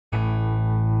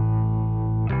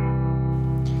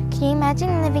Can you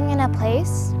imagine living in a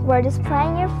place where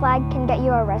displaying your flag can get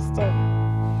you arrested?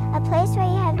 A place where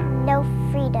you have no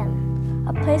freedom.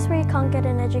 A place where you can't get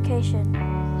an education.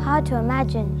 Hard to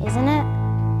imagine, isn't it?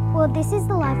 Well, this is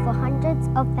the life for hundreds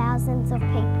of thousands of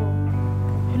people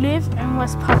who live in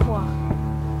West Papua.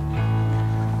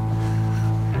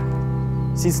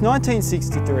 Since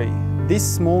 1963,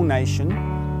 this small nation,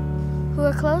 who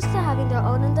are close to having their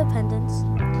own independence,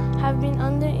 have been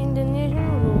under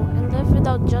Indonesian rule and live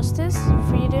without justice,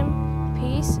 freedom,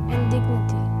 peace, and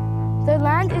dignity. Their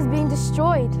land is being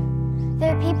destroyed.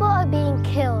 Their people are being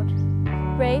killed,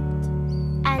 raped,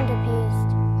 and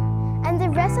abused. And the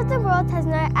rest of the world has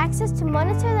no access to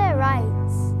monitor their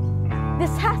rights.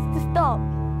 This has to stop.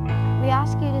 We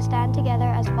ask you to stand together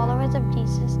as followers of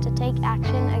Jesus to take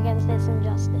action against this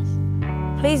injustice.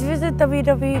 Please visit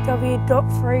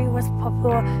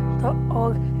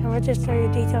www.freewestpapua.org and register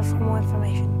your details for more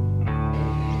information.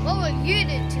 What will you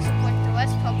do to support the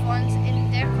West Papuans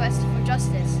in their quest for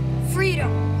justice,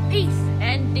 freedom, peace,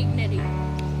 and dignity?